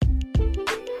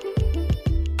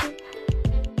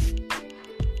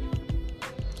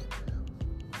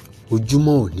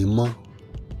ojúmọ́ ò ní mọ́,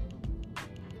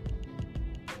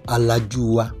 alájú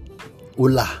wa ó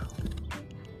là,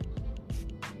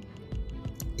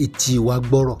 etí wa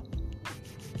gbọ́rọ̀,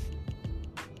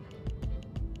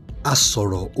 a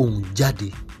sọ̀rọ̀ ohùn jáde,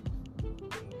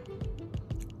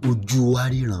 ojú wa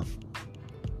ríran,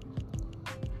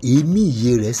 èémí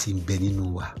ìyè rẹ̀ sì ń bẹ nínú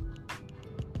wa.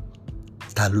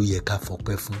 Ta ló yẹ ká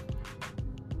fọpẹ́ fún?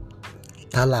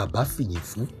 Ta la bá fìyìn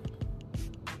fún?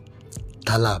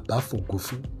 Ta la bá fògo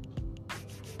fún?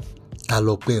 Ta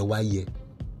lọpẹ́ wa yẹ?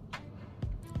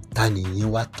 Ta nìyìn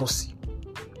wa tọ́ sí?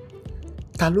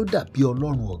 Ta ló dàbí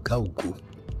Ọlọ́run ọ̀gá ògo?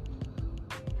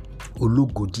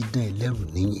 Ológo dídán ẹlẹ́rù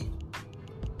níyìn,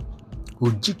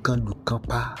 ojí kan lù kan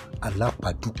pa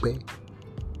alápàdúpẹ́.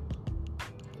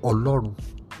 Ọlọ́run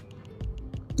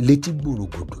ilé tí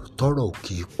gbòrògbòdò tọrọ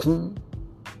òkè kún.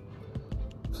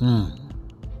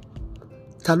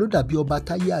 Ta ló dàbí ọba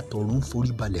táyé àtọ̀run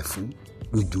forí balẹ̀ fún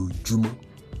lójoojúmọ́?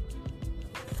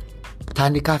 Ta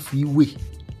ni ká fi wé?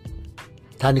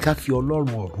 Ta ni ká fi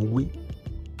Ọlọ́run ọ̀run wé?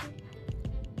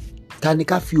 Ta ni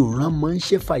ká fi òràn mọ́ ń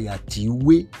ṣèfàyà tí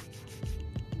wé?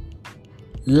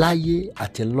 Láyé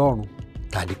àti lọ́run,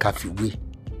 ta ni ká fi wé?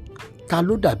 Ta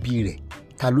ló dàbí rẹ̀?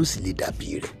 Ta ló sì lè dàbí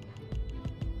rẹ̀?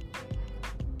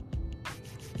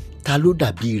 Ta ló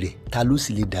dàbí rẹ̀? Ta ló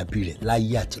sì lè dàbí rẹ̀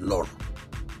láyé àti lọ́run?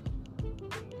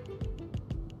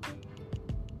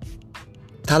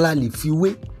 Ta la lè fi wé?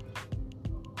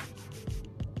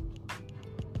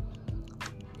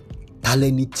 Ta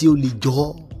lẹni tí ó lè jọ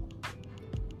ọ́?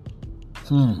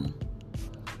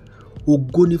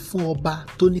 Ògo ni fún ọba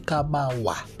tó ní ká máa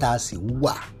wà tá a sì ń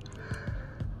wà.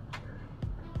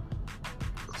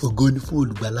 Ògo ni fún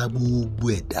olùgbàlà gbogbo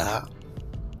ẹ̀dá.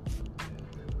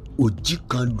 Ojí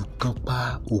kan lù kan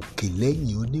pa òkè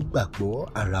lẹ́yìn onígbàgbọ́,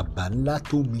 àràbà ńlá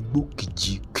tó mi gbó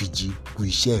kìjikìji kù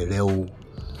iṣẹ́ rẹ o.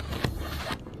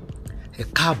 Ẹ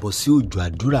káàbọ̀ sí òjò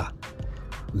àdúrà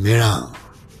mìíràn.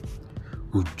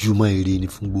 Ojúmọ́ ire ni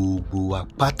fún gbogbo wa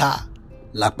pátá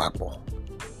lápapọ̀.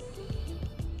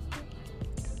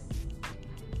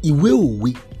 Ìwé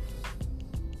òwe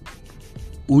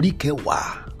orí 10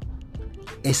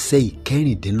 ẹsẹ̀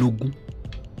 16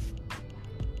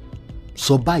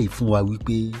 sọ báyìí fún wa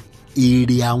wípé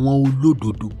èrè àwọn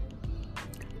olódodo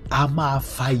a máa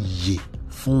fa ìyè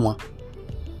fún wọn,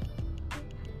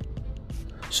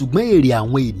 ṣùgbọ́n èrè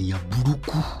àwọn ènìyàn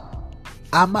burúkú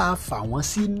a máa fà wọ́n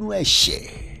sínú ẹ̀ṣẹ̀.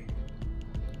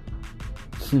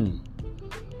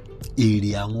 Èrè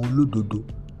àwọn olódodo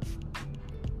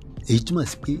èyí túmọ̀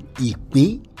sí pé ìpín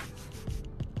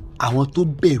àwọn tó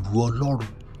bẹ̀rù Ọlọ́run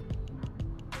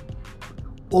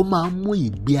ó máa ń mú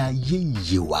ìgbé ayé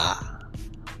ìyè wá.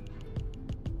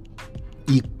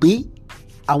 Ìpín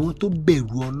àwọn tó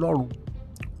bẹ̀rù Ọlọ́run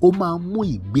ó máa ń mú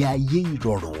ìgbé ayé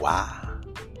ìrọ̀rùn wá.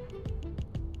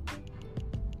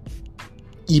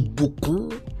 Ìbùkún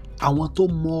àwọn tó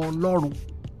mọ Ọlọ́run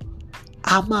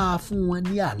a máa fún wọn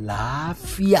ní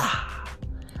àlàáfíà,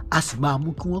 a sì máa mú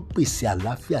kí wọ́n pèsè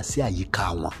àlàáfíà sí àyíká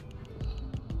wọn.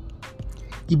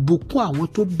 Ìbùkún àwọn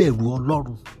tó bẹ̀rù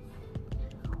Ọlọ́run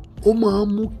ó máa ń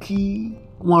mú kí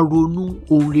wọ́n ronú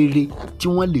ohun rere tí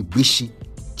wọ́n lè gbé ṣe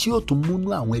tí yóò tún múnú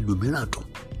àwọn ẹlòmíràn dùn.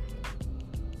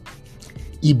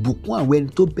 Ìbùkún àwọn ẹni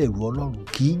tó bẹ̀rù Ọlọ́run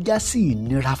kì í já sí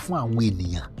ìnira fún àwọn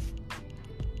ènìyàn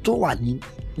tó wà ní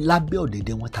lábẹ́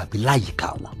ọ̀dẹ̀dẹ̀ wọn tàbí láyìíká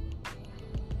wọn.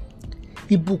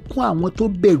 Ìbùkún àwọn tó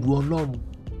bẹ̀rù Ọlọ́run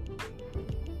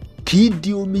kì í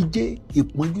di omijé,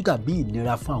 ìpọ́njú tàbí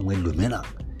ìnira fún àwọn ẹlòmíràn,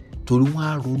 torí wọ́n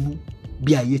á ronú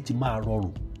bí ayé ti máa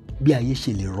rọrùn, bí ayé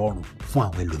ṣe lè rọrùn fún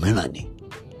àwọn ẹlòmíràn ni.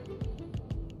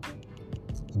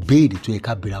 Ìbéèrè tó yẹ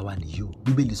ká bèèrè wa nìyí o.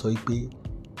 Bíbélì sọ wípé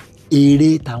èrè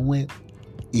tàwọn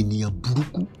ènìyàn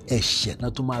burúkú ẹ̀ṣẹ̀ náà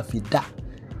tó máa fi dá.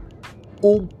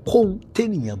 Ohunkohun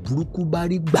tẹ́nìyàn burúkú bá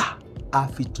rí gbà á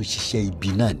fi tún ṣiṣẹ́ ibi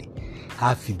náà ni,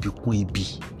 á fi ibi kún ibi,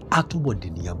 á túbọ̀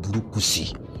dènìyàn burúkú sí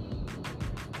i.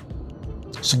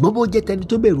 Ṣùgbọ́n bó jẹ́ tẹni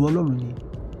tó bẹ̀rù Ọlọ́run ni,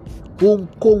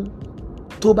 ohunkóhun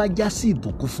tó bá já sí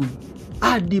ìbùkún fún un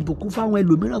á di ìbùkún fáwọn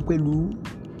ẹlòmíràn pẹ̀lú.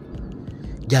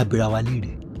 Jábìrà wa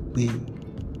léèrè pé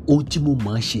ohun tí mo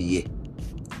máa ń ṣe yẹ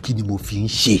kí ni mo fi ń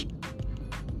ṣe?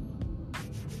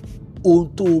 Ohun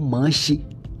tó máa ń ṣe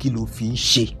kí ló fi ń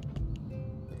ṣe?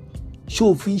 Ṣé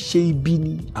o fi ń ṣe ibi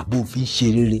ni àbò o fi ń ṣe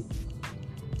rere?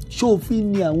 Ṣé o fi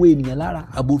ń ní àwọn ènìyàn lára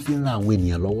àbò o fi ń ran àwọn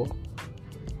ènìyàn lọ́wọ́?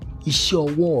 Iṣẹ́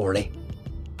ọwọ́ rẹ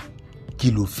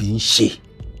kí ló fi ń ṣe?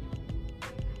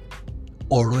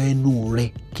 Ọ̀rọ̀ ẹnu rẹ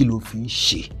kí ló fi ń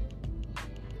ṣe?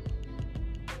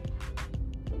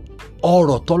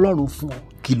 Ọ̀rọ̀ tọ́lọ́run fún ọ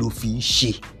kí ló fi ń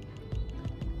ṣe?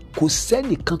 Kò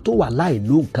sẹ́nìkan tó wà láì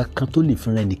lóhùn kankan tó lè fi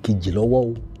ran ẹnìkejì lọ́wọ́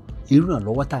o. Irú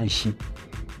ìrànlọ́wọ́ tá à ń ṣe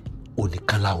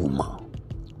onìkan la ò mọ̀.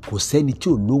 Kò sẹ́ni tí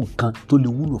ò lóhùn kan tó lè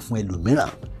wúlò fún ẹlòmíràn,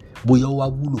 bóyá ó wá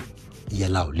wúlò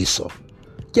ìyẹn la ò lè sọ.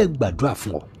 Jẹ́ n gbàdúrà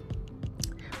fún ọ.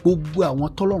 Gbogbo àwọn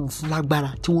tọ́lọ́run fún lágbára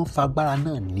tí wọ́n fa agbára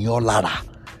náà ní ọ lára,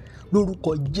 lórúkọ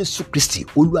Jésù Kristi,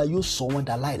 Olúwa yóò sọ wọ́n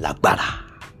dà láìlágbára.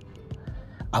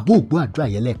 Àbó ògbó àdúrà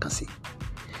yẹn lẹ́ẹ̀kan sí.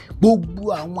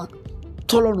 Gbogbo àwọn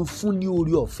tọ́lọ́run fún ní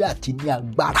oore ọ̀fẹ́ àti ní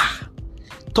agbára,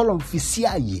 tọ́lọ́run fi sí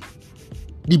ààyè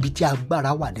níbi tí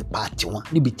agbára wà nípa tiwọn,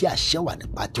 níbi tí àṣẹ wà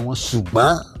nípa tiwọn,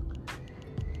 ṣùgbọ́n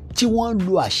tí wọ́n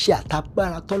lo àṣẹ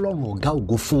àtagbára tọ́lọ́run ọ̀gá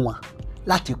ògo fún wọn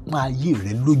láti pọ́n ayé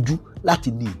rẹ lójú,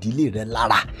 láti ní ìdílé rẹ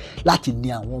lára, láti ní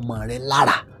àwọn ọmọ rẹ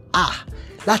lára,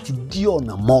 láti dí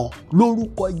ọ̀nà mọ́,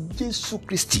 lórúkọ Jésù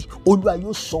Kristi, Olúwa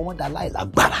yóò sọ wọ́n dà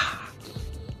láìlágbára.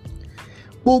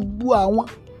 Gbogbo àwọn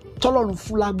tọ́lọ́run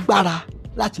fún lágbára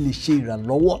láti lè ṣe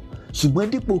ìrànlọ́wọ́, ṣùgbọ́n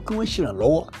dípò kí wọ́n ṣe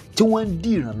ìrànlọ́wọ́ tí wọ́n ń dí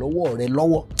ìrànlọ́wọ́ rẹ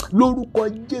lọ́wọ́, lórúkọ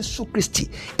Jésù Kristi,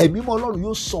 ẹ̀mí mọ́ Ọlọ́run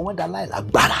yóò sọ wọ́n dà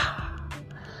láìlágbára.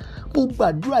 Mo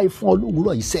gbàdúrà yìí fún ọ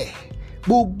lówùúrọ̀ yìí sẹ́.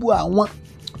 Gbogbo àwọn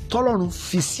tọ́lọ́run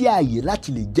fi sí ààyè láti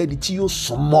lè jẹ́ni tí yóò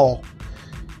súnmọ́ ọ,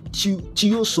 tí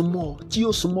yóò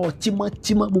súnmọ́ ọ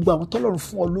tímọ́tímọ́, gbogbo àwọn tọ́lọ́run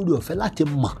fún ọ lórí ọ̀fẹ́ láti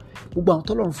mọ̀, gbogbo àwọn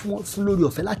tọ́lọ́run fún lórí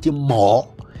ọ̀fẹ́ láti mọ̀ ọ́,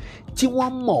 tí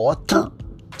wọ́n mọ̀ ọ́ tán,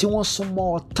 tí wọ́n súnmọ́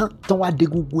ọ tán, tán wá dé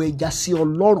gbogbo ẹja sí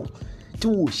Ọlọ́run, tí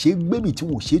wọn ò ṣe gbémì, tí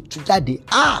wọn ò ṣe tú jáde.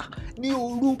 Ní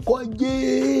orúkọ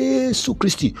Jésù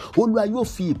Kristi, Olúwa yóò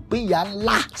fi ìpínyà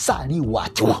ńlá sáàrin ìwọ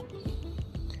àti wọn.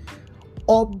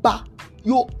 Ọba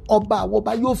àwọn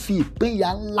ọba yóò fi ìpínyà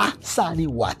ńlá sáàrin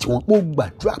ìwọ àti wọn. Mo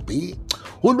gbàdúrà pé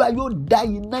Olúwa yóò dá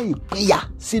iná ìpínyà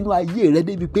sínú ayé rẹ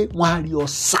débi pé wọ́n á rí ọ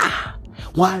sá,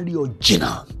 wọ́n á rí ọ jìnnà.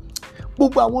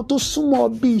 Gbogbo àwọn tó súnmọ́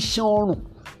bí iṣan ọrùn,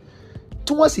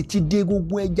 tí wọ́n sì ti di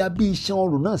egungun ẹja bí iṣan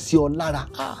ọrùn náà sí ọ lára,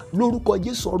 lórúkọ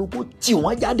Jésù, ọ̀run kó tì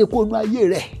wọ́n jáde kó nú ayé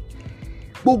rẹ̀.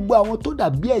 Gbogbo àwọn tó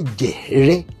dàbí ẹ̀jẹ̀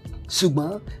rẹ,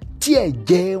 ṣùgbọ́n tí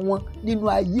ẹ̀jẹ̀ wọn nínú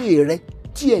ayé rẹ,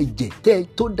 tí ẹ̀jẹ̀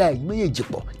tó da ẹ̀yin méjèèjì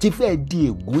pọ̀ ti fẹ́ di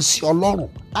ègún sí Ọlọ́run,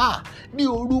 ní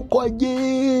orúkọ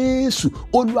Jésù,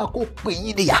 Olúwa kó pín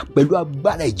yín níyà pẹ̀lú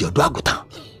agbára ẹ̀jẹ̀ ọ̀dọ́ àgùntàn.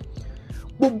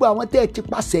 Gbogbo àwọn tẹ́ ẹ ti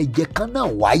pàṣẹ ẹ̀jẹ̀ kan náà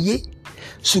wáyé,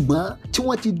 ṣùgbọ́n tí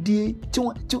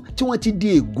wọ́n ti di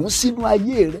ègún sínú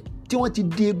ayé rẹ, tí wọ́n ti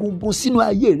di egungun sínú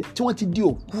ayé rẹ, tí wọ́n ti di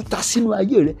òkúta sínú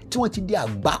ayé rẹ, tí wọ́n ti di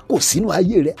àgbákò sínú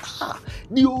ayé rẹ,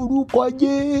 ní orúkọ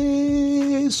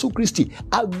Jésù Kristi,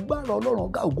 agbára Ọlọ́run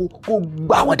ọ̀gá ògo kó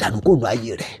gbá wọn dànù kó nú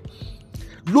ayé rẹ.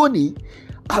 Lónìí,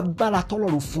 agbára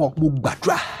tọ́lọ́run fún ọ, mo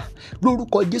gbàdúrà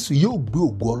lórúkọ Jésù yóò gbé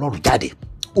ògo Ọlọ́run jáde.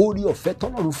 Orí ọ̀fẹ́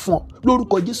tọ́lọ́run fún ọ,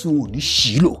 lórúkọ Jésù ò ní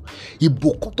ṣìlò.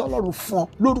 Ìbùkún tọ́lọ́run fún ọ,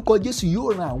 lórúkọ Jésù yóò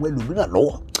ran àwọn ẹlòmíràn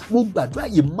lọ́wọ́. Mo gbàdúrà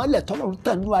ìmọ́lẹ̀ tọ́lọ́run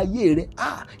tàn nínú ayé rẹ,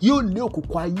 yóò lé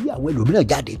òkùnkùn ayé àwọn ẹlòmíràn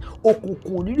jáde.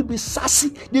 Òkùnkùn ò ní ríbi sásí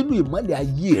nínú ìmọ́lẹ̀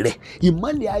ayé rẹ.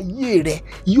 Ìmọ́lẹ̀ ayé rẹ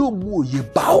yóò mú òye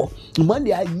bá ọ.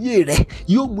 Ìmọ́lẹ̀ ayé rẹ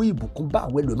yóò mú ìbùkún bá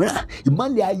àwọn ẹlòmíràn.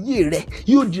 Ìmọ́lẹ̀ ayé rẹ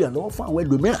yóò di ìrànlọ́wọ́ fún àwọn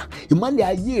ẹlòmíràn. Ìmọ́lẹ̀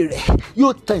ayé rẹ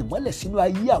yóò tan ìmọ́lẹ̀ sínú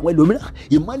ayé àwọn ẹlòmíràn.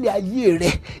 Ìmọ́lẹ̀ ayé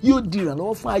rẹ yóò di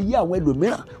ìrànlọ́wọ́ fún ayé àwọn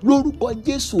ẹlòmíràn. Lórúkọ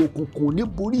Jésù, òkùnkùn ò ní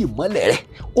borí ìmọ́lẹ̀ rẹ.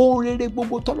 Ohun rere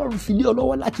gbogbo tọ́lọ́run fi lé ọ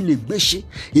lọ́wọ́ láti lè gbé ṣe,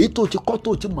 èyí tó ti kọ́,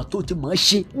 tó ti mọ̀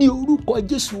ṣe, ní orúkọ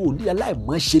Jésù ò ní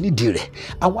aláìmọ̀ ṣe nídìí rẹ̀.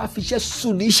 Àwọn afiṣẹ́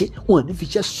sùn ní ṣe, wọn ò ní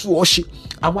fiṣẹ́ sùn ọ ṣe.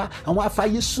 Àwọn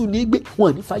afáyé sùn ní gbé,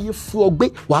 wọn ò ní fáyé fún ọ gbé.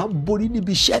 Wàá borí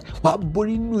níbi iṣẹ́, wàá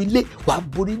borí nínú ilé, wàá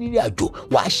borí nínú àjò,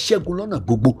 wàá ṣẹ́gun lọ́nà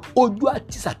gbogbo. Ojú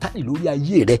àti Sátánì lórí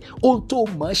ayé rẹ, ohun tó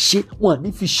mọ̀ ṣe, wọn ò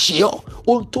ní fi ṣe ọ́.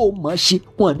 Ohun tó mọ̀ ṣe,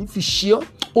 wọn ò ní fi ṣe ọ́.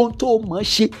 Ohun tó mọ̀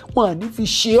ṣe, wọn ò ní fi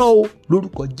ṣe ọ́ o.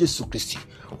 Lórúkọ Jésù Kristi,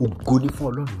 ògo ni fún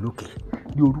Ọlọ́run lókè,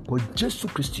 ní orúkọ Jésù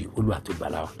Kristi, Olúwa tó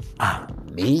gbàlà wa.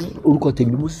 Àmín. Orúkọ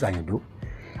tèmi Moses Àyàndó.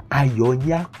 Ayọ̀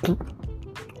yín á kún,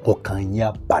 ọkàn yín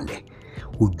á balẹ̀,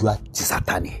 ojú àti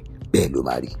Sátánì bẹ́ẹ̀ ló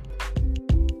máa rí.